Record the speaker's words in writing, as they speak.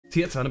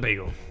Tits on a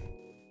bagel.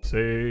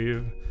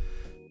 Save.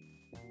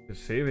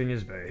 Saving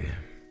his bay.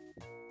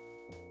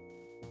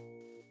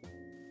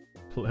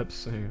 Plebs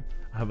saying,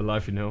 I have a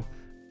life, you know.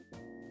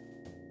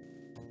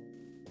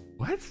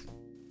 What?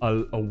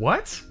 A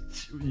what?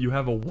 You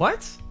have a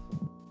what?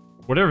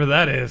 Whatever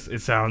that is,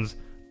 it sounds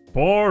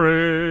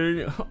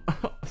boring.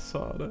 I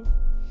saw that.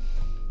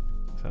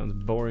 Sounds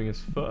boring as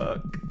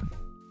fuck.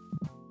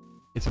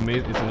 It's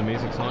amazing. It's an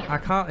amazing song. I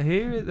can't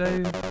hear it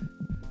though.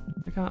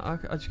 I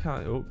just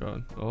can't. Oh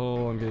god.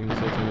 Oh, I'm getting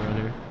myself around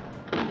here.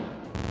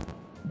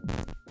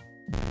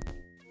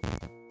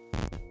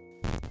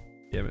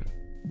 Damn it.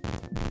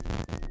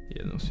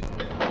 Yeah, no shit.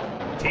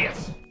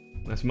 Tits.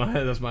 That's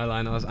my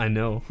line. I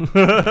know.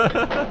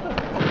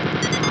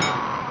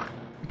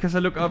 Because I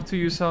look up to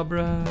you,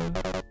 Sabra.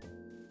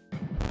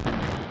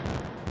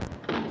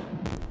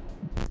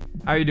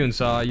 How are you doing,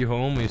 Saw? Are you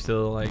home? Are you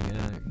still like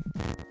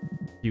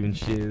doing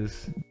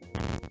shiz?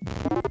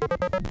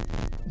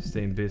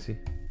 Staying busy.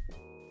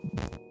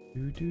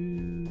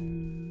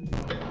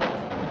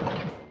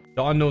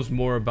 Dawn knows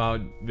more about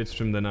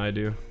Vidstrom than I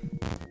do.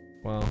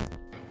 Wow.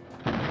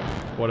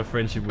 What a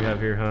friendship we have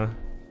here, huh?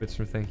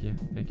 Vidstrom, thank you.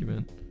 Thank you,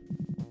 man.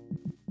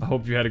 I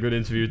hope you had a good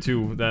interview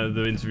too.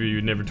 The interview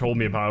you never told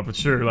me about, but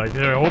sure, like,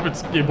 I hope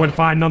it went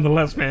fine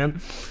nonetheless,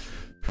 man.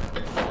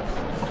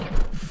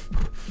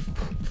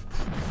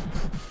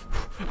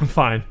 I'm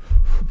fine.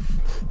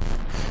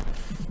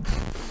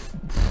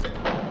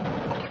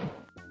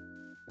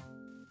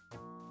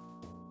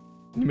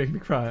 You make me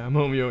cry. I'm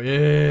home, yo.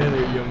 Yeah,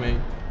 there you go, mate.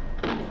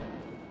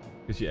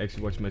 Because you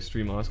actually watched my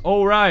stream, Oz.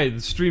 Oh, right.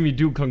 The stream you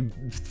do come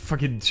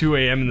fucking 2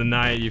 a.m. in the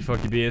night, you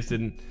fucking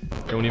bastard.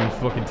 Don't even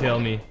fucking tell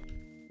me.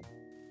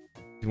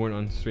 You weren't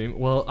on stream?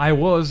 Well, I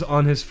was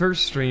on his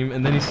first stream,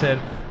 and then he said,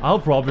 I'll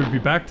probably be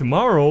back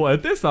tomorrow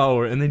at this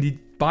hour. And then he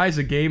buys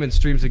a game and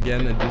streams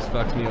again and just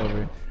fucks me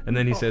over. And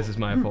then he says it's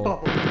my fault.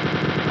 What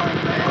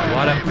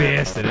a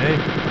bastard, eh?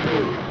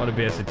 What a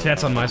bastard.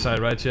 Chat's on my side,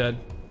 right, Chad?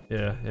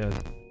 Yeah, yeah.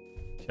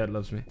 Chad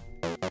loves me.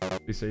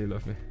 Please say you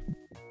love me.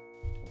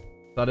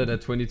 Started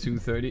at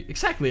 22:30.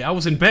 Exactly, I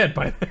was in bed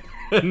by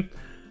then.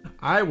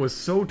 I was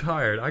so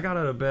tired. I got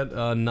out of bed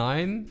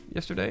 9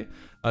 yesterday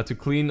to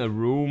clean a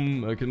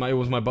room. It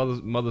was my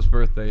mother's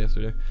birthday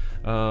yesterday.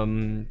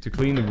 To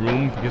clean the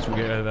room because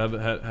we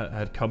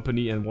had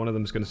company, and one of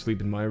them is gonna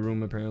sleep in my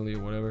room apparently,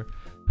 or whatever,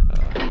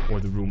 or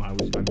the room I'm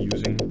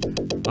using.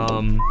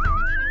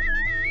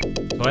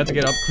 So I had to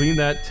get up, clean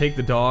that, take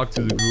the dog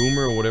to the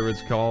groomer or whatever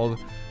it's called,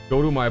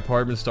 go to my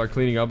apartment, start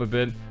cleaning up a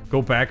bit,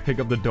 go back, pick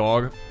up the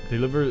dog,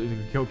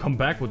 come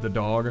back with the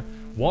dog,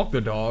 walk the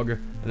dog,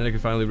 and then I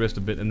could finally rest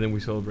a bit, and then we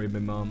celebrate my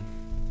mom.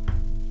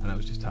 And I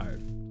was just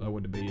tired. So I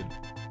went to bed.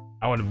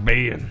 I went to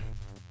bed.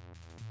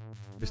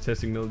 Just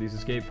testing Melody's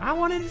Escape. I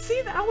wanted to see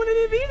that. I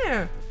wanted to be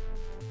there.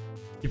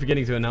 You're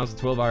forgetting to announce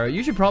the 12-hour.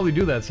 You should probably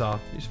do that, Saw.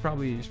 You should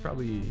probably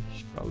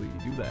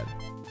do that.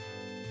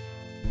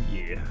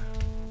 Yeah.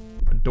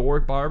 A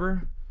dog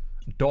barber?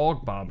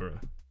 Dog barber.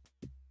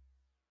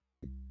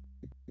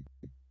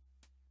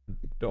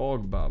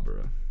 Dog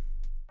Barbara.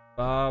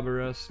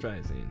 Barbara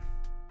Streisand.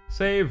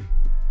 Save!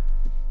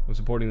 I'm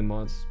supporting the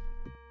mods.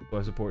 So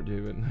I support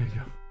you, but there you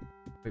go.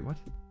 Wait, what?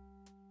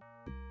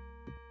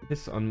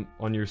 Tits on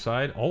your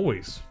side?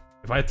 Always.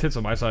 If I had tits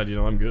on my side, you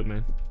know, I'm good,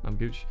 man. I'm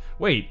gooch.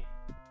 Wait!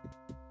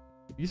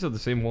 These are the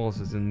same walls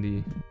as in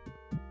the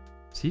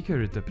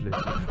secret place.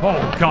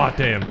 Oh,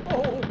 goddamn!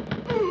 Oh.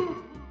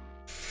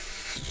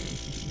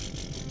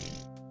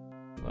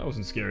 That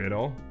wasn't scary at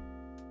all.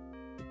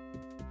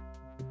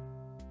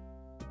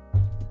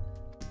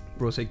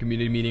 Bro say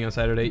community meeting on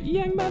Saturday.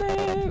 Young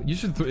buddy! You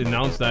should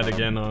announce that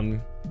again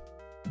on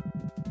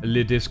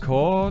the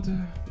Discord.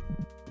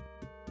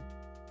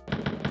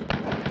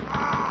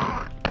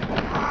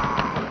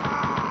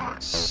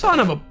 Son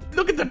of a...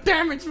 Look at the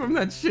damage from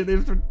that shit.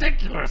 It's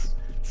ridiculous.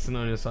 Tits are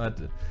on your side.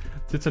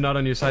 Tits are not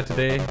on your side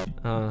today.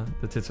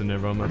 The tits are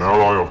never on my side.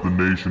 An ally of the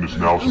nation is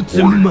now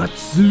supporting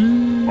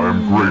you. I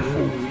am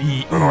grateful,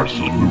 and I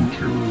salute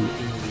you.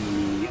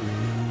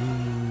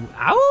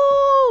 Ow!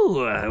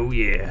 Oh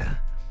yeah.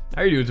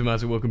 How are you doing,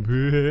 Tommaso? Welcome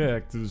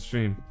back to the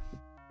stream.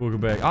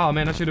 Welcome back. Oh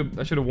man, I should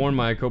have worn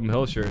my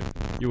Copenhagen shirt.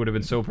 You would have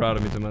been so proud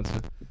of me,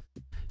 Tommaso.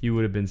 You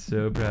would have been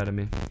so proud of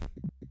me.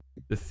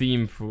 The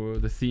theme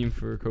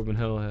for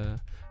Copenhagen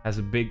has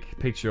a big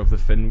picture of the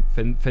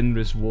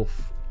Fenris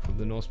wolf from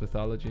the Norse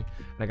mythology,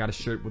 and I got a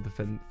shirt with the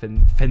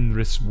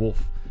Fenris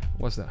wolf.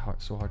 What's that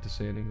so hard to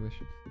say in English?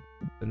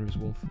 Fenris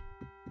wolf.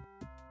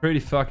 Pretty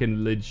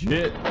fucking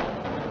legit.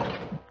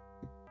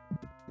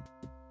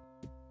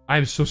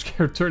 I'm so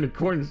scared of turning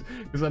corners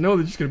because I know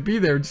they're just gonna be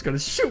there and just gonna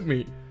shoot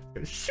me.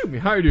 Gonna shoot me.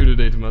 How are you doing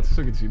today, Tomato?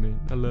 So good to see you, man.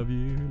 I love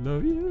you.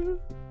 Love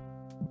you.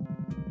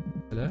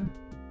 Hello?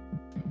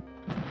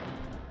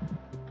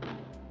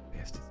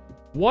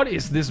 What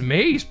is this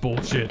maze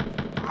bullshit?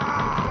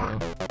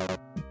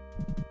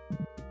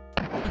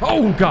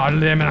 Oh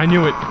god damn it, I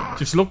knew it.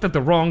 Just looked at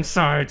the wrong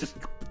side. Just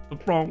the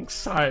wrong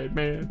side,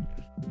 man.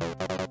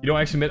 You know,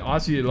 I actually met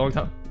Ozzy a long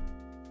time.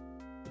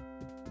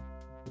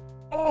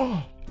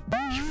 Oh!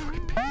 You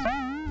fucking piece.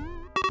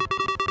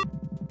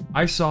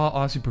 I saw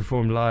Ozzy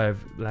perform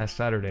live last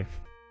Saturday.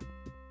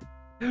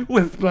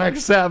 With Black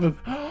Sabbath.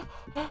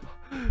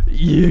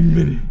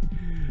 Yingmini.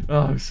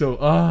 Oh, so,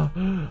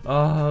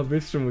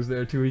 Bistrom was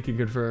there too, he can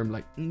confirm,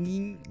 like, oh,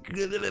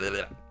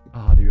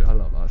 dude, I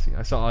love Ozzy.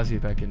 I saw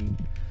Ozzy back in,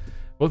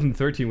 both in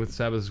 13 with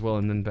Sabbath as well,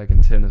 and then back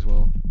in 10 as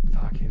well.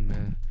 Fucking,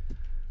 man.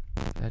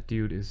 That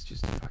dude is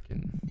just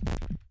fucking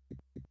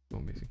so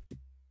amazing.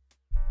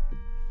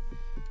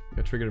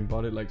 Got triggered and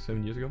bought it like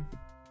 7 years ago.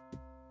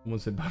 Someone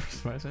said Barbra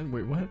Streisand?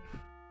 Wait, what?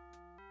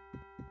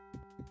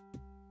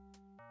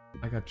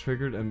 I got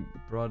triggered and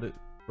brought to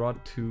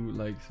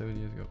like 7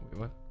 years ago. Wait,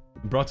 what?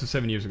 Brought to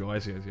 7 years ago. I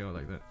see, oh,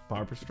 like that.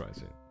 Barbra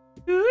Streisand.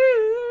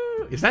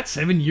 Is that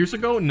 7 years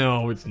ago?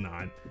 No, it's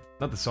not.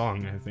 Not the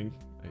song, I think.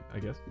 I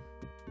guess.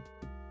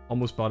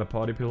 Almost bought a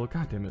party pillow.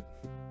 God damn it.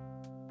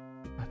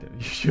 God damn it.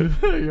 You should have.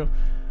 There you go.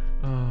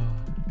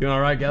 Doing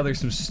alright, gather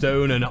some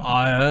stone and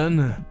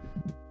iron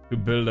to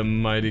build a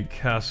mighty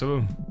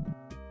castle.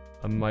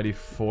 A mighty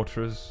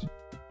fortress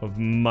of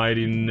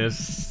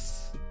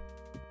mightiness.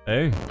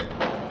 Hey? You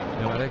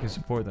know what? I can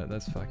support that.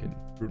 That's fucking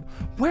brutal.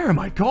 Where am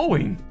I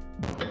going?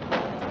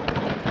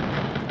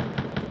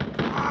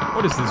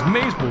 What is this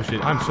maze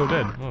bullshit? I'm so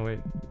dead. Oh, wait.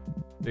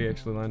 They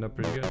actually lined up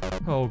pretty good.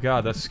 Oh,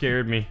 God. That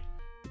scared me.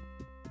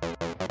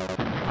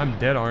 I'm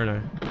dead, aren't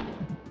I?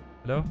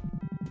 Hello?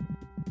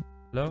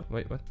 Hello?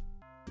 Wait, what?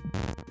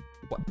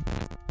 What?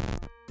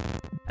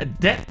 A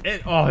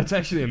dead? Oh, it's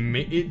actually a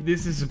maze.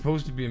 This is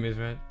supposed to be a maze,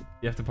 right?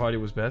 The after party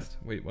was best.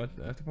 Wait, what?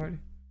 The after party?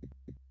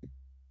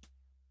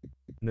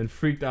 And then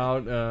freaked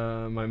out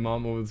my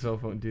mom over the cell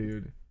phone.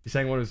 Dude. He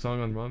sang one of his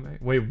songs on Rock Band.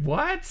 Wait,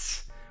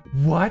 what?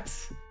 What?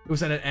 It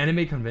was at an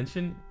anime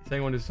convention. He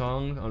sang one of his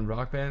songs on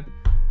Rock Band.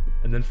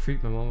 And then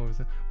freaked my mom over the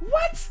cell phone.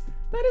 What?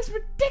 That is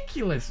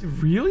ridiculous.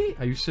 Really?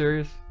 Are you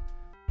serious?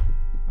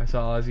 I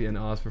saw Ozzy and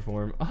Oz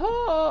perform.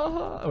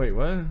 Oh, wait,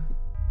 what?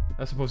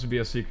 That's supposed to be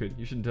a secret.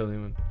 You shouldn't tell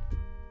anyone.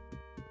 You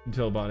shouldn't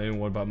tell about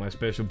anyone about my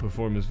special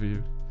performance for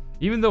you.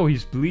 Even though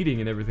he's bleeding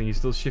and everything, he's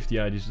still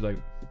shifty-eyed. He's just like...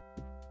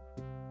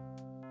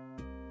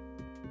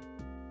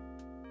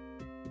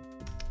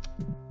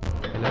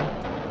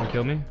 Hello? Don't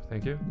kill me.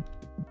 Thank you.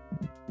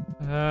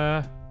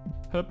 Hup.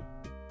 Hup.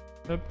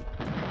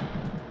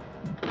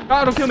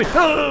 Oh, don't kill me!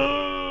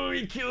 Oh,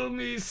 he killed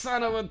me,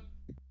 son of a...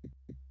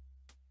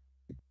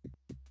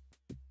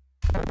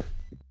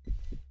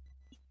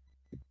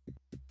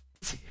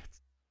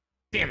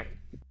 Damn it!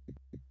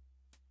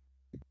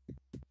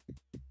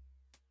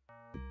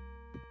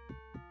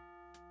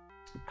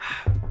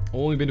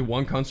 Only been to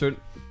one concert.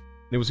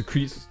 It was a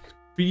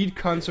Creed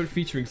concert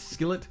featuring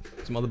Skillet,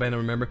 some other band I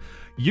remember.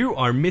 You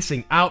are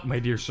missing out, my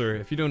dear sir.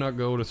 If you do not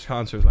go to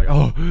concerts, like,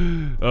 oh,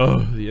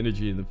 the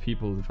energy and the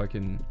people, the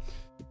fucking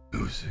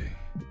oozy,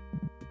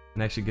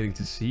 and actually getting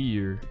to see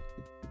your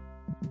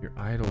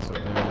idols up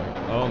there, like,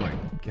 oh my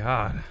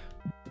god,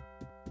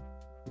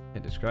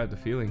 can't describe the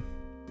feeling.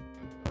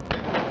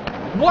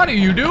 What are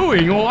you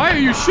doing? Why are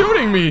you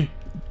shooting me?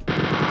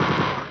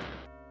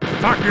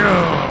 Fuck you!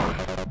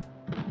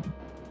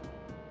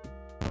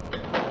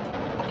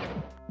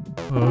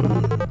 Oh,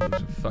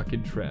 it's a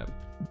fucking trap.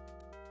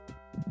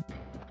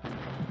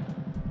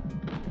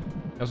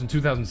 That was in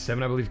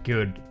 2007, I believe.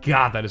 Good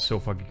God, that is so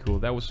fucking cool.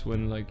 That was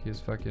when, like, his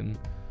fucking...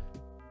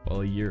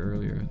 Well, a year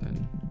earlier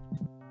than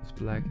his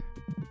Black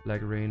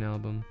Rain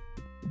album.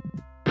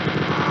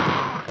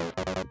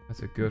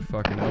 That's a good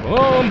fucking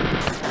album.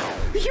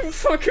 You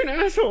fucking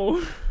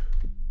asshole!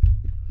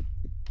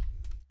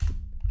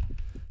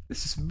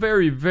 This is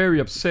very, very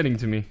upsetting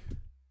to me.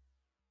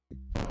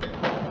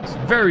 It's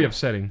very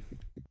upsetting.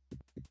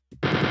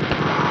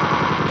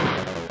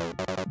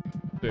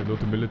 Say hello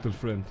to my little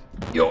friend.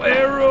 Yo,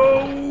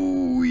 Arrow!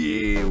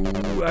 Yeah,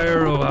 ooh,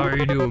 Arrow, how are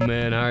you doing,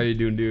 man? How are you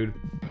doing, dude?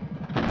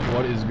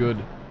 What is good?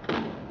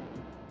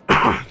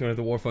 Don't have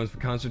the war funds for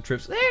concert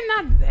trips. They're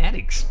not that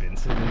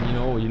expensive,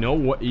 and you know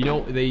what?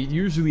 They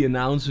usually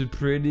announce it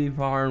pretty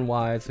far and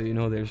wide. So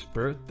there's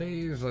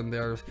birthdays and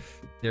there's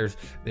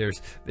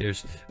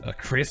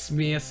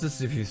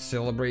Christmases if you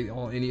celebrate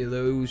any of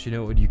those.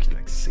 And you can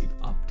like save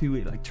up to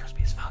it. Like, trust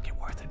me, it's fucking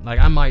worth it. Like,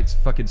 I might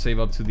fucking save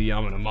up to the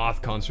I'm a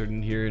Moth concert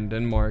here in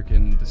Denmark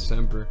in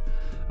December.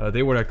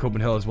 They were at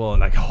Copenhagen as well,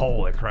 and like,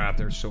 holy crap,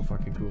 they're so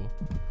fucking cool.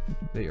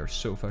 They are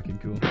so fucking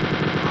cool.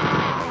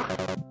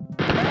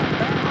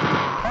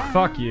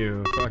 Fuck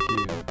you, fuck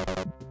you.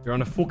 You're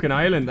on a fucking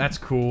island, that's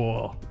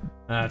cool.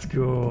 That's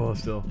cool,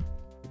 still.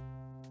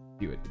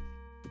 Do it.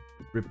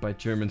 Ripped by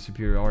German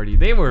superiority.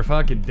 They were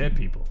fucking dead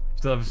people.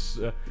 Still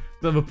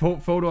have a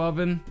photo of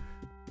it.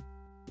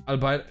 I'll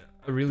buy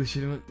a really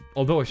shitty one.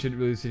 Although I should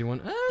really shitty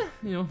one.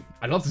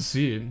 I'd love to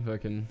see it.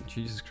 Fucking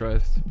Jesus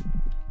Christ.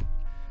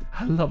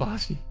 I love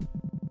Ozzy.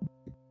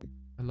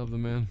 I love the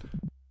man.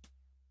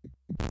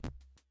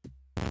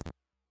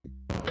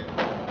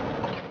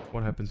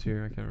 What happens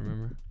here? I can't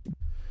remember.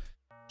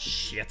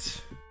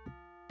 Shit.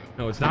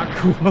 No, it's not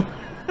cool.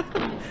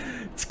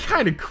 It's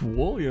kind of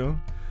cool,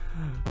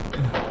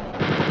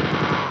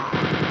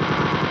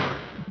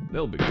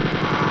 They'll be good.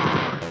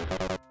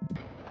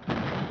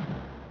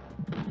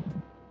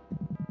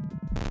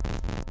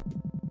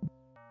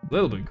 A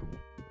little bit cool.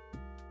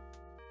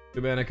 Hey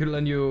man, I could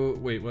lend you...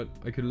 Wait, what?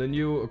 I could lend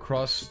you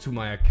across to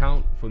my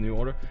account for new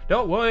order.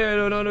 Don't worry,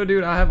 no,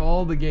 dude. I have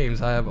all the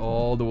games. I have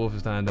all the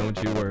Wolfenstein.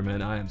 Don't you worry,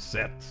 man. I am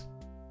set.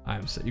 I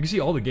am set. You can see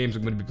all the games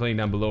I'm going to be playing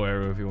down below,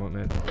 Arrow, if you want,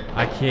 man.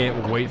 I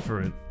can't wait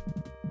for it.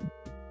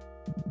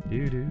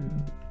 Doo-doo.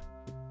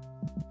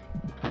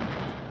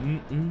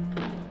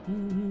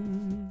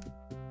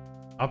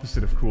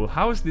 Opposite of cool.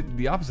 How is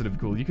the opposite of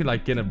cool? You could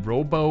like get a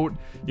rowboat,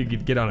 you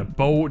could get on a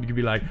boat, you could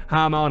be like,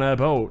 I'm on a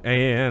boat,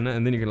 and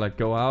then you could like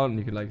go out and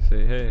you could like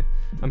say, hey,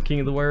 I'm king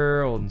of the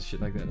world and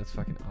shit like that. That's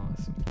fucking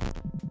awesome.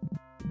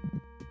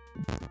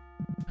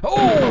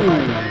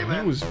 Oh,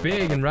 he was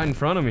big and right in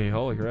front of me.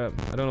 Holy crap.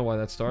 I don't know why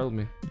that startled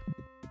me.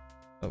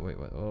 Oh, wait,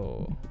 what?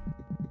 Oh.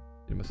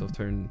 Get myself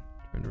turned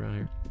around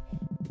here.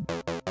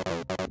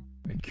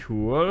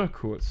 Okay,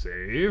 cool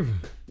save.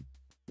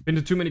 Been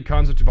to too many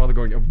concerts to bother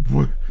going.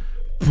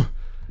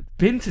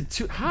 Been to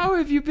two? How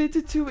have you been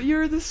to two?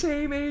 You're the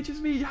same age as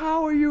me.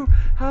 How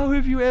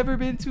have you ever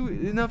been to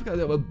enough?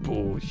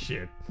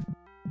 Bullshit.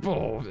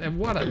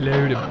 What a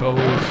load of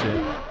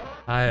bullshit.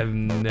 I have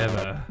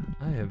never.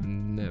 I have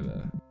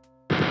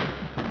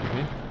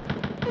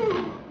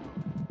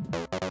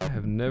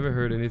never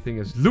heard anything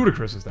as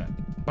ludicrous as that.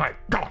 By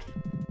God.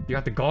 You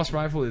got the Gauss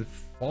rifle in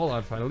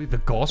Fallout finally. The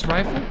Gauss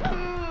rifle?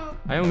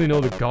 I only know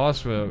the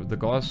Gauss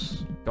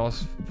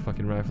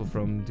fucking rifle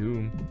from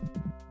Doom.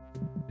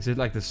 Is it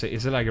like is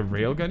it like a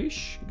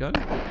railgun-ish gun?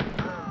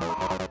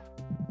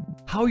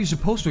 How are you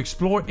supposed to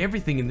explore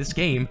everything in this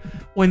game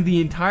when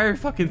the entire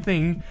fucking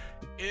thing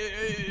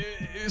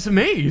is a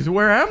maze?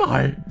 Where am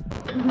I?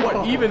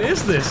 What even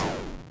is this?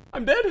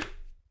 I'm dead?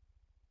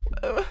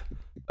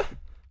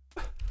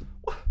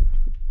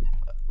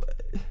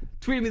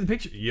 Tweet me the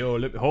picture. Yo,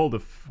 let me hold the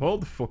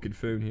fucking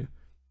phone here.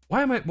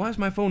 Why is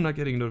my phone not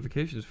getting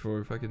notifications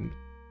for fucking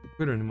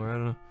Twitter anymore? I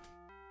don't know.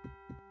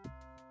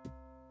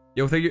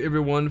 Yo, thank you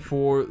everyone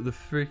for the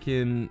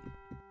freaking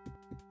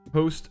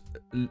post,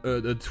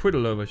 the Twitter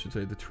love, I should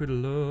say. The Twitter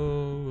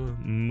love,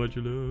 much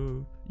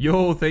love.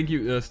 Yo, thank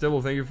you,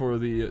 Stevel, thank you for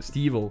the,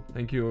 Stevel,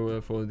 thank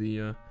you for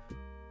the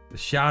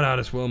shout out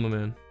as well, my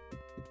man.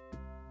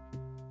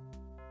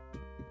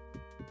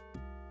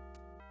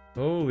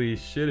 Holy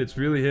shit, it's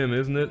really him,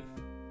 isn't it?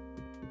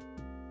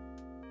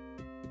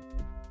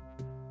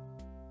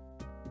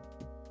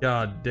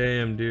 God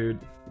damn, dude.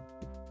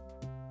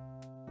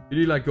 Did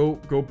he like go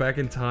back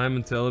in time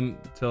and tell him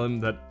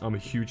that I'm a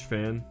huge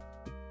fan?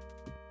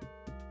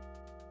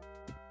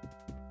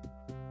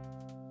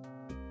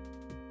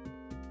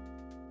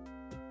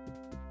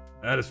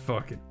 That is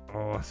fucking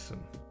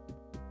awesome.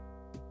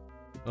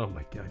 Oh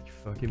my god, you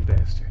fucking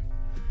bastard.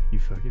 You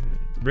fucking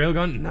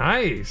railgun,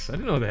 nice. I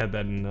didn't know they had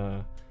that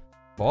in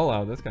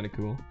Fallout. That's kind of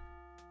cool.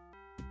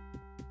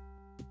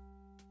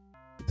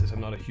 Since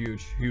I'm not a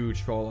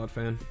huge Fallout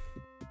fan.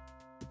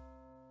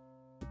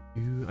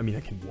 I mean,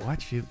 I can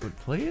watch it, but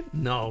play it?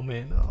 No,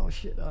 man. Oh,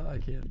 shit. Oh, I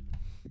can't.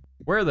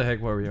 Where the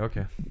heck were we?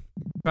 Okay.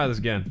 Try this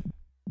again.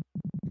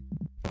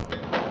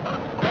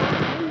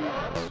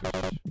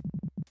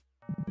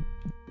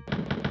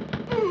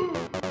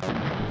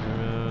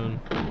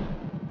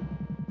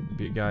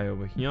 Be a guy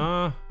over here.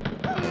 And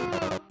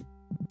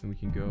we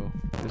can go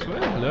this way.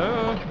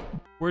 Hello?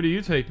 Where do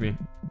you take me?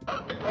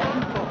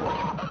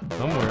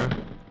 Somewhere.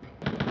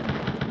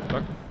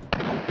 Fuck.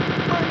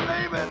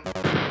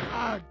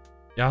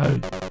 Yeah.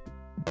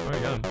 Oh, I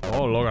got him.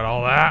 Oh, look at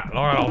all that. Look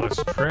at all this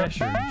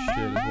treasure and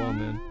shit as well,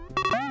 man.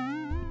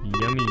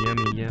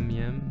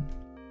 Yum.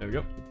 There we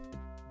go.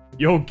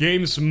 Yo,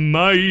 Games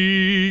Mike.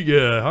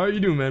 Yeah, how are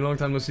you doing, man? Long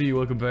time no see.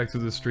 Welcome back to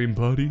the stream,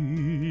 buddy.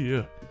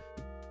 Yeah.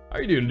 How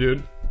are you doing,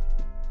 dude?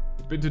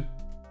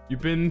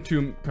 You've been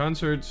to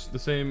concerts the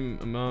same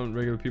amount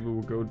regular people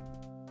will go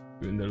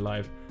to in their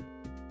life.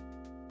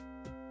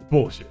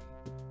 Bullshit.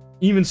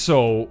 Even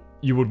so,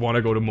 you would want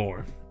to go to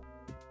more.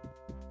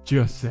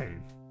 Just saying.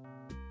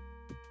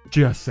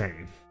 Just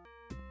saying.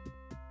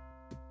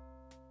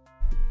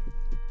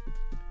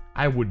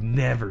 I would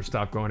never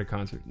stop going to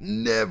concerts.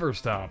 Never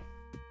stop.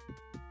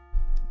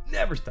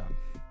 Never stop.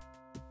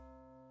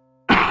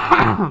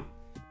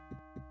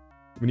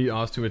 We need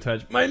Oz to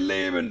attach my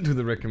Leben to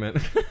the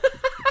recommend.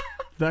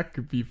 That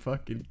could be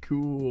fucking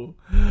cool.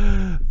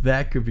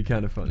 That could be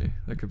kind of funny.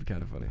 That could be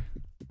kind of funny.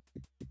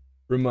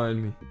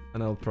 Remind me,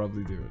 and I'll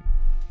probably do it.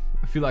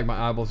 I feel like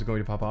my eyeballs are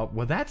going to pop out.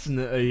 Well, that's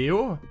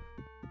yo.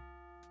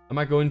 Am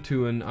I going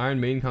to an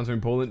Iron Maiden concert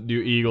in Poland?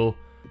 Dear Eagle,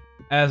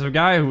 as a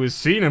guy who has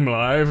seen him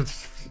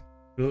live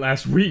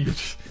last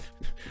week,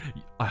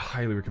 I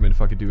highly recommend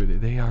fucking do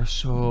it. They are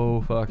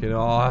so fucking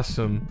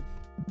awesome.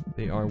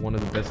 They are one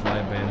of the best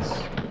live bands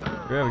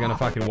you're ever gonna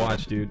fucking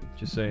watch, dude.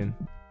 Just saying.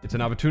 It's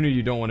an opportunity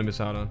you don't want to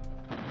miss out on.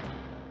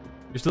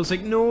 You're still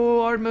saying, no,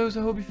 Artmos,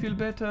 I hope you feel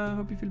better. I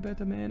hope you feel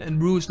better, man. And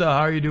Rooster, how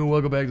are you doing?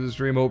 Welcome back to the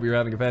stream. Hope you're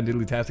having a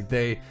fantastic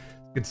day.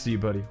 Good to see you,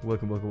 buddy.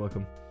 Welcome, welcome,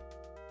 welcome.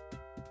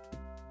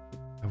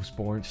 I was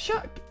born.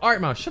 Shut,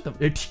 Artmouse, shut the...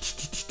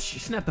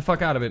 Snap the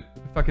fuck out of it.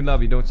 I fucking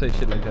love you. Don't say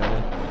shit like that,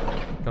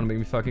 man. Gonna make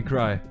me fucking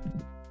cry.